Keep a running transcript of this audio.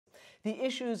The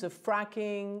issues of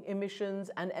fracking,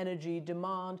 emissions, and energy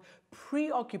demand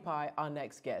preoccupy our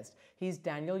next guest. He's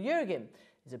Daniel Yergin.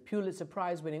 He's a Pulitzer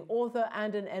Prize-winning author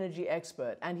and an energy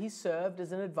expert, and he served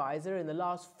as an advisor in the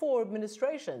last 4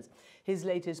 administrations. His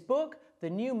latest book, The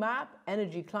New Map,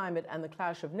 Energy, Climate, and the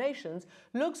Clash of Nations,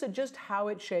 looks at just how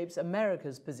it shapes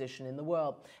America's position in the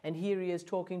world. And here he is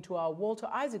talking to our Walter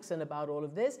Isaacson about all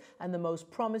of this and the most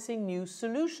promising new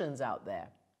solutions out there.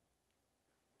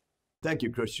 Thank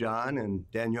you, Christiane, and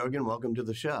Dan Yergin, welcome to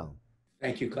the show.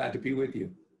 Thank you. Glad to be with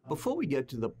you. Before we get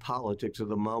to the politics of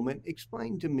the moment,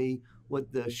 explain to me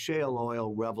what the shale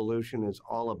oil revolution is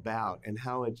all about and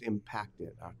how it's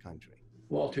impacted our country.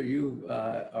 Walter, you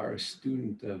are a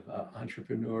student of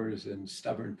entrepreneurs and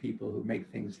stubborn people who make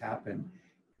things happen.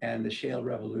 And the shale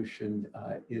revolution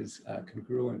is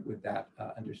congruent with that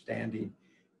understanding.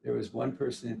 There was one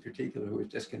person in particular who was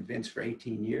just convinced for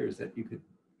 18 years that you could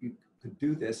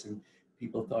do this, and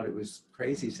people thought it was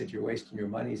crazy. He said, "You're wasting your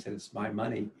money." He said, "It's my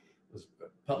money." It was a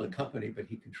public company, but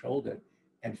he controlled it.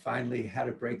 And finally had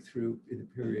a breakthrough in the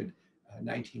period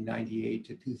 1998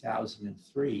 to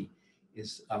 2003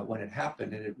 is when it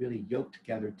happened. And it really yoked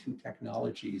together 2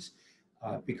 technologies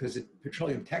because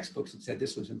petroleum textbooks had said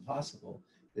this was impossible,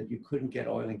 that you couldn't get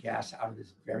oil and gas out of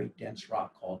this very dense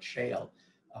rock called shale.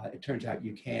 It turns out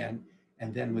you can.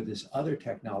 And then with this other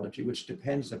technology, which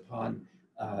depends upon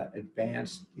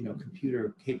advanced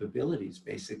computer capabilities,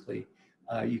 basically,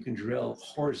 you can drill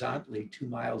horizontally 2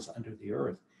 miles under the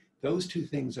earth. Those 2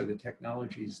 things are the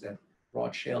technologies that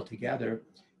brought shale together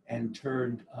and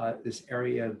turned this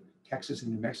area of Texas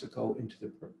and New Mexico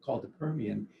called the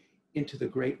Permian into the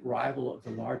great rival of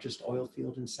the largest oil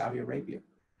field in Saudi Arabia.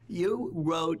 You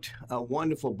wrote a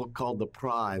wonderful book called The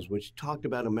Prize, which talked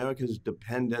about America's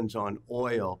dependence on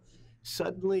oil.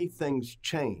 Suddenly things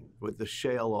changed with the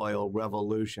shale oil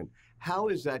revolution. How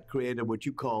has that created what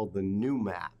you call the new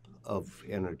map of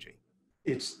energy?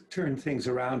 It's turned things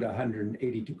around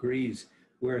 180 degrees,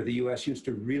 where the U.S. used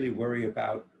to really worry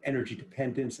about energy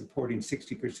dependence, importing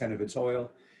 60% of its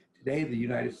oil. Today, the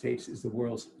United States is the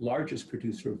world's largest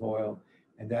producer of oil,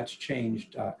 and that's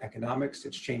changed economics,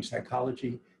 it's changed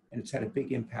psychology, and it's had a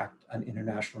big impact on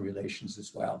international relations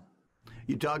as well.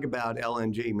 You talk about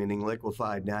LNG, meaning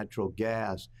liquefied natural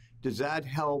gas. Does that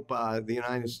help the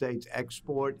United States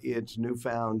export its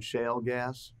newfound shale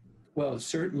gas? Well,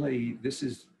 certainly this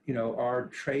is, our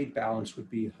trade balance would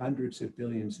be hundreds of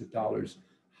billions of dollars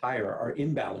higher, our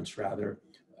imbalance rather,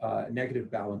 negative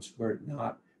balance, were it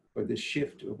not for the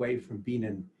shift away from being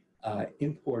an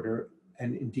importer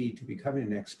and indeed to becoming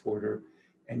an exporter.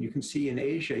 And you can see in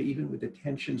Asia, even with the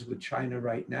tensions with China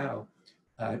right now,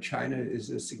 China is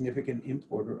a significant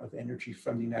importer of energy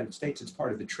from the United States. It's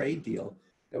part of the trade deal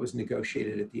that was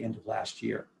negotiated at the end of last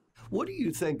year. What do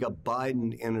you think a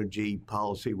Biden energy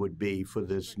policy would be for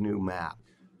this new map?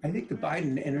 I think the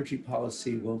Biden energy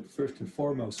policy will first and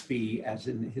foremost be, as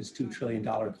in his $2 trillion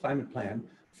climate plan,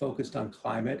 focused on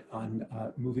climate, on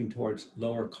moving towards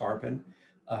lower carbon,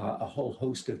 a whole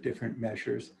host of different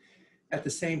measures. At the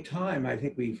same time, I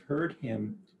think we've heard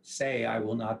him say, "I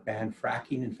will not ban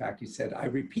fracking." In fact, he said, "I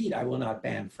repeat, I will not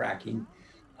ban fracking."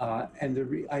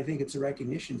 And I think it's a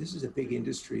recognition. This is a big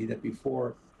industry that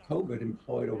before COVID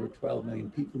employed over 12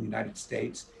 million people in the United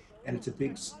States, and it's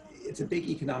a big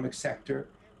economic sector.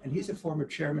 And he's a former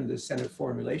chairman of the Senate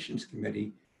Foreign Relations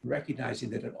Committee, recognizing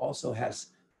that it also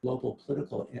has global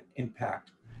political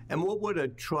impact. And what would a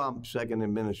Trump second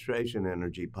administration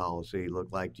energy policy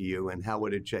look like to you, and how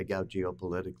would it shake out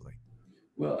geopolitically?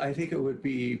 Well, I think it would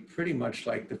be pretty much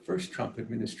like the first Trump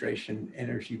administration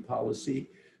energy policy,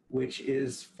 which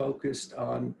is focused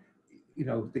on,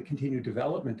 the continued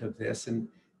development of this. And,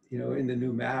 in the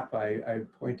new map, I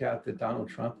point out that Donald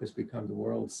Trump has become the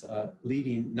world's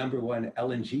leading #1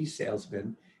 LNG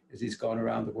salesman, as he's gone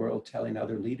around the world telling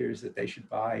other leaders that they should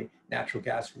buy natural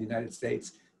gas from the United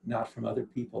States, not from other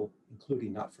people,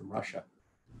 including not from Russia.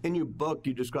 In your book,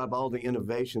 you describe all the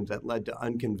innovations that led to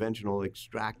unconventional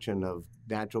extraction of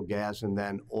natural gas and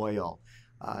then oil,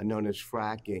 known as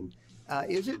fracking.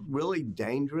 Is it really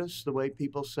dangerous, the way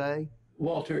people say?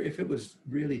 Walter, if it was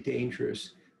really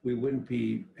dangerous, we wouldn't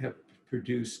have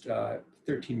produced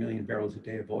 13 million barrels a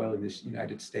day of oil in this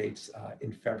United States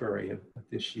in February of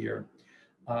this year.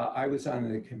 I was on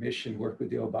the commission, worked with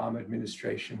the Obama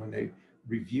administration when they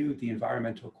reviewed the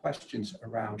environmental questions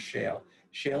around shale.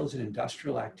 Shale is an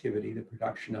industrial activity, the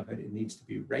production of it needs to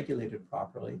be regulated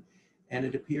properly. And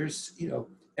it appears,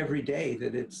 every day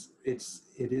that it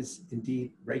is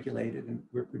indeed regulated and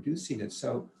we're producing it.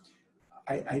 So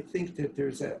I think that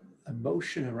there's a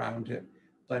motion around it,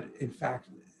 but in fact,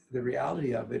 the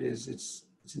reality of it is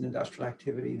it's an industrial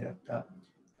activity that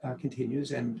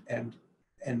continues and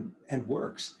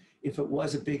works. If it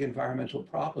was a big environmental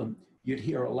problem, you'd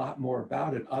hear a lot more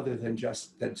about it other than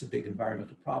just that it's a big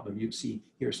environmental problem. You'd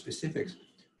hear specifics.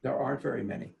 There aren't very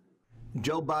many.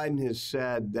 Joe Biden has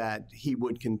said that he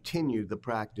would continue the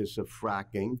practice of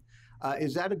fracking.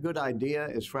 Is that a good idea?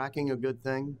 Is fracking a good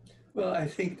thing? Well, I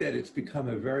think that it's become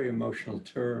a very emotional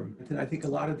term. And I think a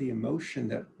lot of the emotion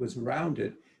that was around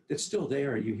it, that's still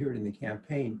there, you hear it in the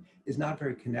campaign, is not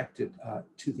very connected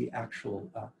to the actual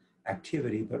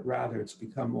activity, but rather it's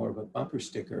become more of a bumper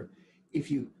sticker. If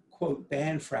you, quote,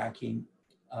 ban fracking,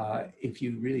 if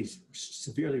you really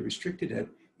severely restricted it,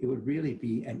 it would really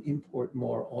be an import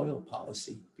more oil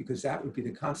policy, because that would be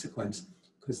the consequence,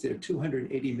 because there are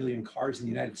 280 million cars in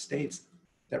the United States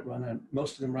that run on,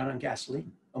 most of them run on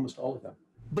gasoline, almost all of them.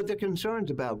 But the concerns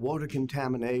about water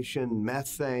contamination,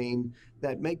 methane,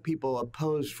 that make people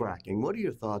oppose fracking. What are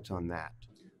your thoughts on that?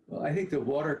 Well, I think the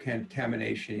water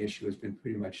contamination issue has been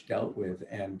pretty much dealt with.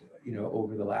 And,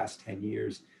 over the last 10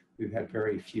 years, we've had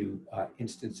very few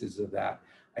instances of that.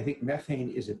 I think methane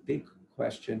is a big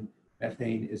question.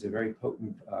 Methane is a very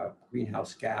potent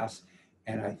greenhouse gas.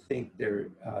 And I think there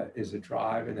is a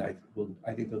drive, and I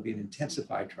think there'll be an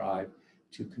intensified drive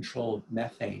to control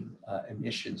methane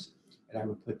emissions. And I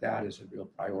would put that as a real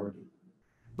priority.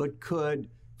 But could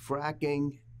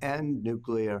fracking and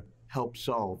nuclear help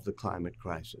solve the climate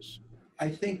crisis? I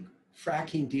think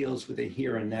fracking deals with the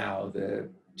here and now, the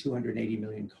 280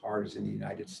 million cars in the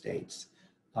United States.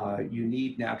 You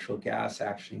need natural gas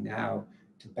actually now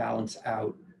to balance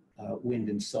out wind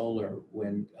and solar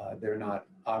when they're not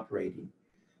operating.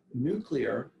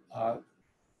 Nuclear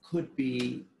could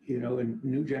be, a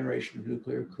new generation of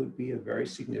nuclear could be a very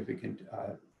significant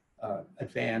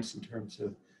advance in terms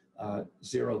of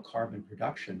zero carbon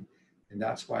production. And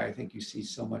that's why I think you see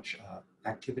so much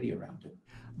activity around it.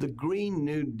 The Green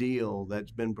New Deal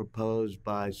that's been proposed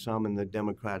by some in the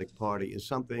Democratic Party is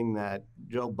something that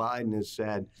Joe Biden has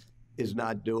said is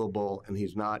not doable and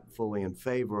he's not fully in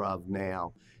favor of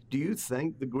now. Do you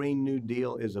think the Green New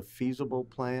Deal is a feasible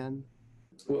plan?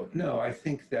 Well, no, I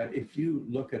think that if you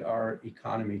look at our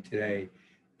economy today,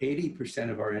 80%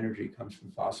 of our energy comes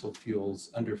from fossil fuels,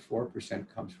 under 4%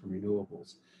 comes from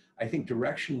renewables. I think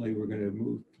directionally we're going to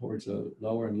move towards a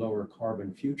lower and lower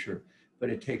carbon future, but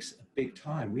it takes a big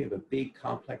time. We have a big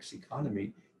complex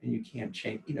economy and you can't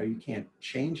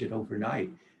change it overnight.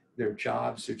 Their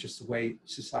jobs are just the way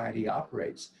society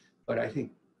operates. But I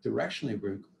think directionally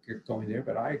we're going there,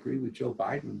 but I agree with Joe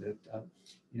Biden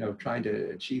that trying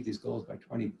to achieve these goals by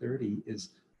 2030 is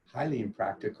highly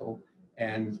impractical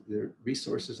and the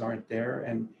resources aren't there.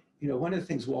 And one of the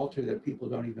things, Walter, that people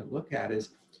don't even look at is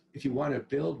if you want to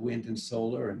build wind and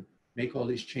solar and make all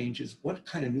these changes, what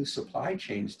kind of new supply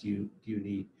chains do you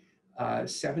need?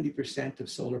 70% of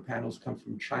solar panels come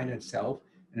from China itself,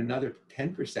 and another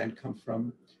 10% come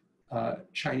from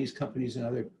Chinese companies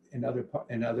in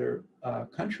other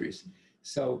countries.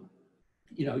 So,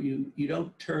 you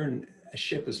don't turn a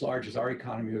ship as large as our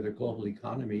economy or the global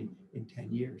economy in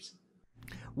 10 years.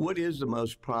 What is the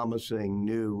most promising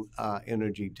new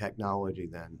energy technology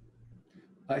then?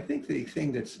 I think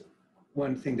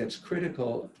one thing that's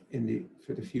critical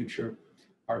for the future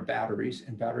are batteries,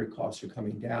 and battery costs are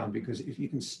coming down because if you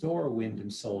can store wind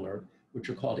and solar, which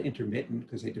are called intermittent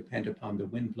because they depend upon the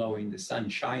wind blowing, the sun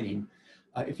shining,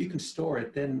 if you can store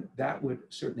it, then that would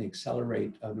certainly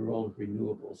accelerate the role of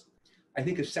renewables. I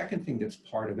think a second thing that's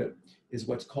part of it is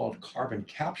what's called carbon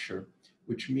capture,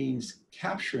 which means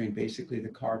capturing basically the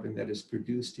carbon that is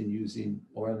produced in using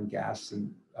oil and gas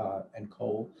and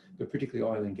coal, but particularly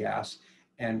oil and gas,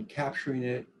 and capturing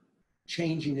it,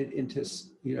 changing it into,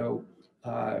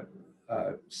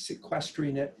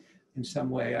 sequestering it in some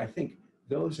way. I think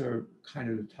those are kind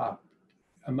of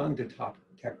among the top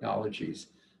technologies.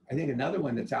 I think another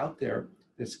one that's out there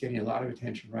that's getting a lot of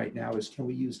attention right now is, can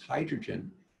we use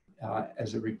hydrogen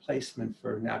as a replacement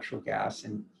for natural gas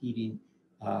in heating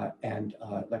and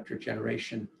electric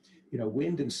generation?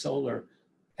 Wind and solar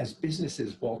as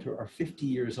businesses, Walter, are 50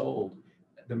 years old.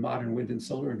 The modern wind and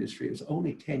solar industry, it was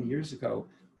only 10 years ago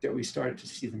that we started to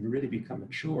see them really become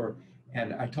mature.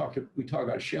 And we talk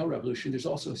about a shale revolution. There's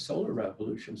also a solar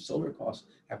revolution. Solar costs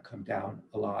have come down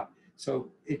a lot. So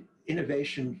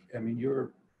innovation,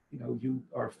 you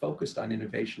are focused on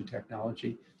innovation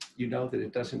technology. You know that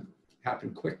it doesn't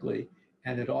happen quickly,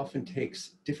 and it often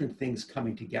takes different things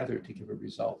coming together to give a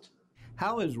result.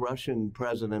 How has Russian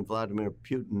President Vladimir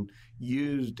Putin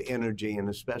used energy, and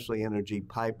especially energy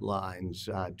pipelines,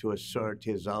 to assert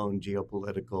his own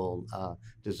geopolitical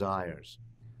desires?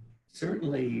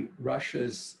 Certainly,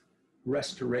 Russia's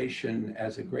restoration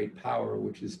as a great power,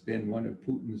 which has been one of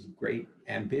Putin's great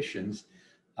ambitions,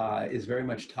 is very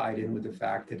much tied in with the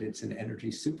fact that it's an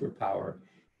energy superpower.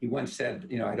 He once said,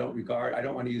 I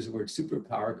don't want to use the word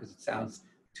superpower because it sounds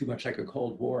too much like a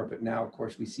Cold War, but now, of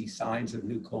course, we see signs of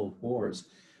new Cold Wars.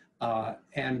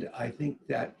 And I think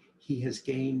that he has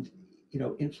gained,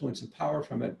 influence and power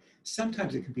from it.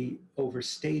 Sometimes it can be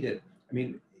overstated. I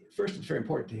mean, first, it's very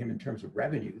important to him in terms of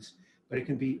revenues, but it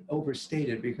can be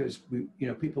overstated because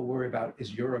people worry about,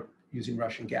 is Europe using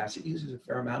Russian gas? It uses a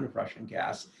fair amount of Russian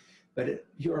gas, but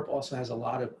Europe also has a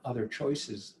lot of other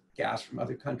choices, gas from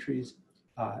other countries,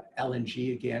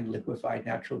 LNG, again, liquefied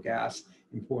natural gas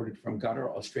imported from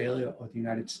Qatar, Australia, or the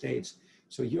United States.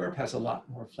 So Europe has a lot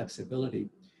more flexibility.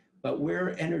 But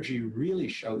where energy really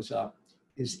shows up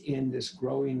is in this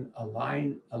growing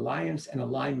alliance and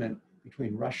alignment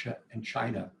between Russia and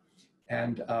China.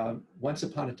 And once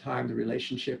upon a time, the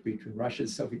relationship between Russia, the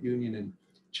Soviet Union, and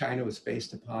China was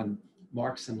based upon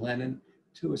Marx and Lenin.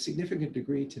 To a significant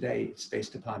degree today, it's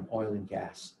based upon oil and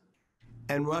gas.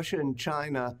 And Russia and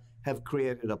China have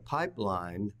created a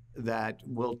pipeline that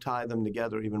will tie them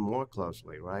together even more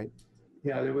closely, right?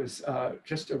 Yeah, there was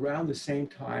just around the same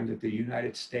time that the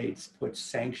United States put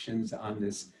sanctions on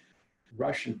this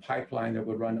Russian pipeline that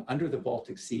would run under the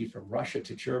Baltic Sea from Russia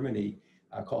to Germany,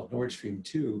 called Nord Stream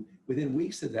 2. Within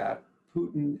weeks of that,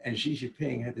 Putin and Xi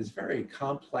Jinping had this very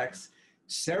complex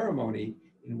ceremony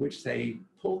in which they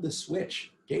pulled the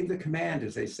switch, gave the command,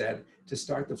 as they said, to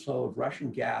start the flow of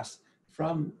Russian gas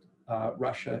from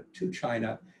Russia to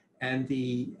China. And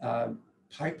the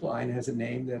pipeline has a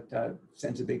name that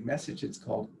sends a big message. It's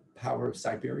called Power of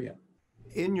Siberia.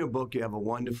 In your book, you have a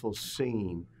wonderful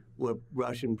scene where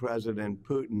Russian President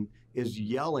Putin is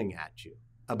yelling at you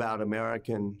about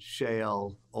American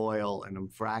shale oil and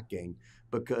fracking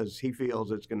because he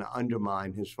feels it's going to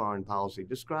undermine his foreign policy.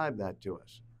 Describe that to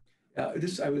us.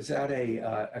 I was at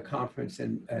a conference,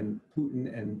 and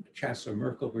Putin and Chancellor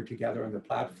Merkel were together on the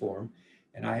platform,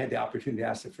 and I had the opportunity to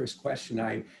ask the first question.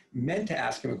 I meant to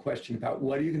ask him a question about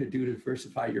what are you going to do to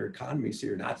diversify your economy so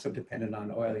you're not so dependent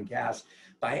on oil and gas.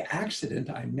 By accident,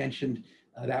 I mentioned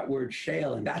that word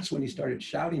shale, and that's when he started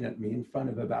shouting at me in front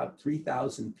of about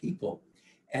 3,000 people.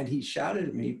 And he shouted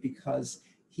at me because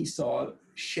he saw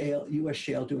shale, U.S.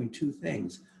 shale, doing two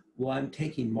things. One,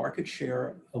 taking market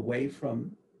share away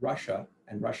from Russia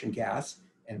and Russian gas,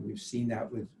 and we've seen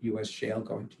that with U.S. shale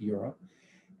going to Europe.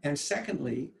 And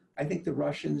secondly, I think the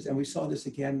Russians, and we saw this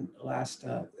again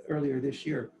earlier this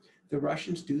year, the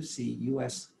Russians do see the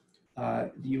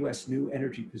U.S. new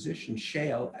energy position,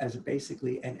 shale, as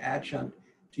basically an adjunct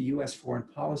to U.S. foreign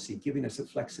policy, giving us a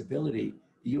flexibility,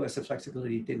 the U.S. a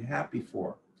flexibility it didn't have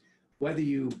before. Whether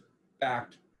you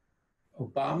backed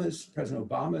President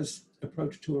Obama's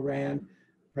approach to Iran,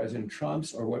 President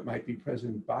Trump's, or what might be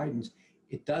President Biden's,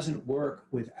 it doesn't work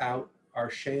without our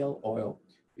shale oil,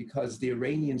 because the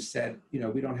Iranians said,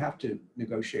 we don't have to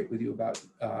negotiate with you about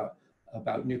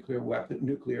their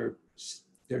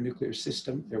nuclear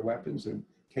system, their weapons and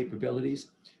capabilities,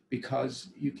 because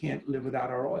you can't live without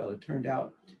our oil. It turned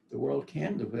out the world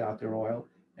can live without their oil,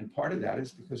 and part of that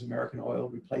is because American oil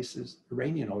replaces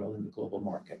Iranian oil in the global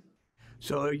market.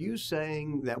 So are you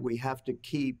saying that we have to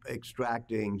keep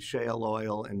extracting shale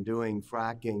oil and doing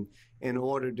fracking in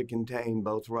order to contain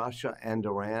both Russia and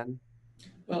Iran?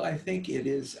 Well, I think it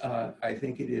is. I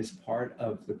think it is part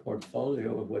of the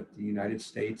portfolio of what the United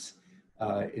States,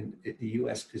 in the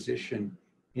U.S. position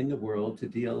in the world to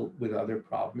deal with other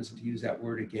problems. And to use that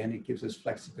word again, it gives us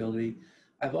flexibility.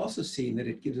 I've also seen that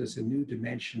it gives us a new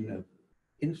dimension of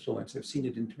influence. I've seen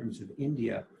it in terms of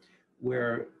India,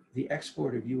 where the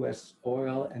export of U.S.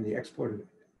 oil and the export of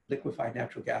liquefied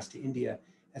natural gas to India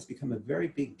has become a very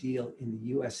big deal in the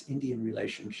U.S.-Indian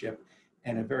relationship,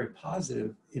 and a very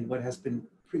positive in what has been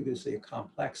previously a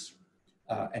complex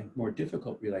and more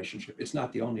difficult relationship. It's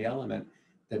not the only element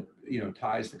that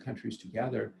ties the countries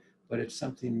together, but it's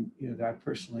something that I've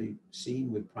personally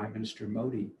seen with Prime Minister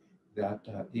Modi, that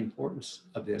the importance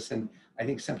of this. And I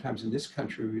think sometimes in this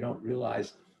country we don't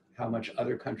realize how much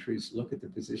other countries look at the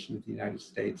position of the United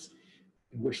States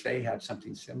and wish they had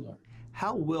something similar.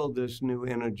 How will this new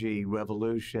energy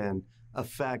revolution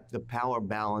affect the power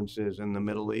balances in the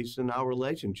Middle East and our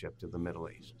relationship to the Middle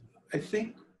East? I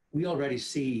think we already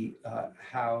see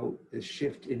how the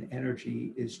shift in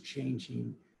energy is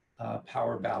changing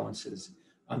power balances.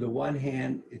 On the one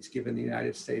hand, it's given the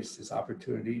United States this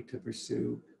opportunity to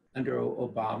pursue, under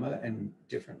Obama and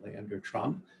differently under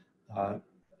Trump,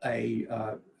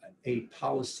 a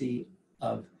policy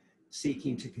of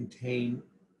seeking to contain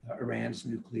Iran's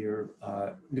nuclear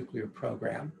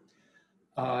program.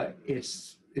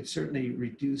 It's it certainly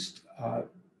reduced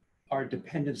our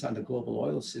dependence on the global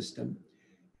oil system.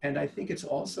 And I think it's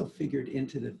also figured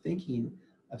into the thinking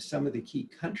of some of the key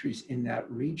countries in that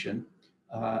region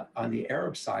on the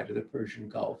Arab side of the Persian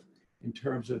Gulf, in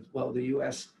terms of, well, the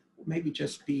US maybe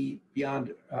just be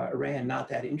beyond Iran, not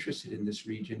that interested in this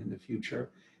region in the future.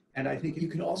 And I think you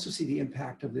can also see the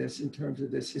impact of this in terms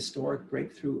of this historic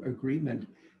breakthrough agreement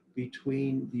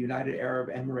between the United Arab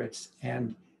Emirates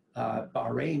and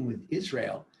Bahrain with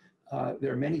Israel.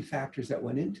 There are many factors that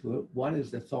went into it. One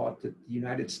is the thought that the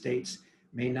United States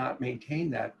may not maintain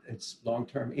that its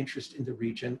long-term interest in the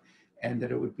region, and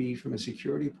that it would be, from a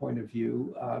security point of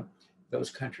view, those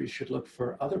countries should look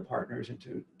for other partners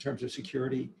in terms of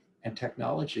security and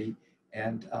technology.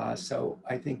 And so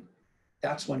I think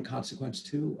that's one consequence,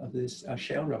 too, of this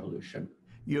shale revolution.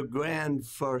 Your grand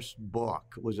first book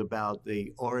was about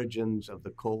the origins of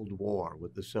the Cold War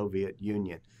with the Soviet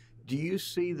Union. Do you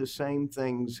see the same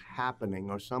things happening,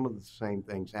 or some of the same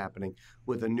things happening,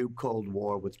 with a new Cold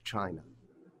War with China?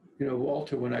 You know,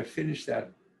 Walter, when I finished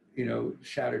that,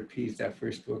 Shattered Peace, that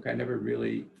first book, I never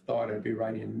really thought I'd be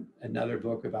writing another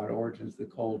book about origins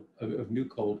of new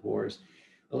Cold Wars.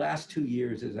 The last 2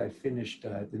 years, as I finished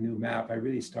the new map, I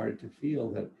really started to feel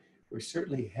that we're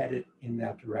certainly headed in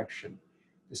that direction.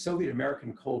 The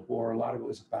Soviet-American Cold War, a lot of it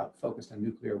was focused on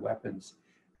nuclear weapons.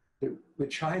 With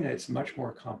China, it's much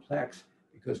more complex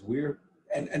because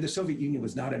and the Soviet Union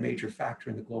was not a major factor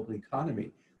in the global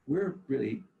economy. We're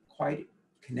really quite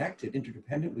connected,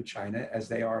 interdependent with China, as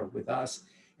they are with us.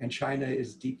 And China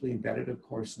is deeply embedded, of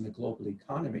course, in the global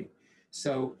economy.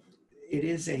 So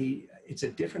it's a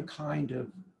different kind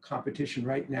of competition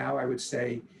right now. I would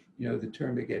say, the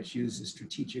term that gets used is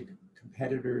strategic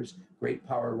competitors, great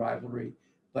power rivalry.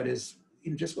 But as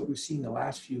just what we've seen the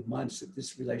last few months, that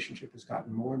this relationship has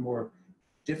gotten more and more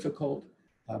difficult,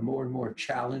 more and more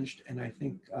challenged. And I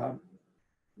think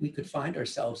we could find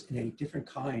ourselves in a different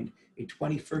kind, a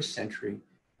 21st century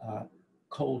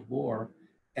Cold War.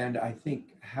 And I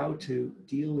think how to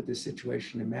deal with this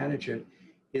situation and manage it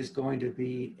is going to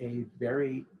be a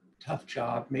very tough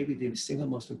job, maybe the single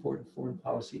most important foreign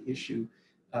policy issue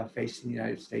facing the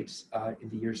United States in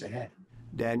the years ahead.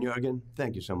 Dan Yergin,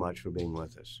 thank you so much for being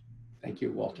with us. Thank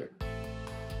you, Walter.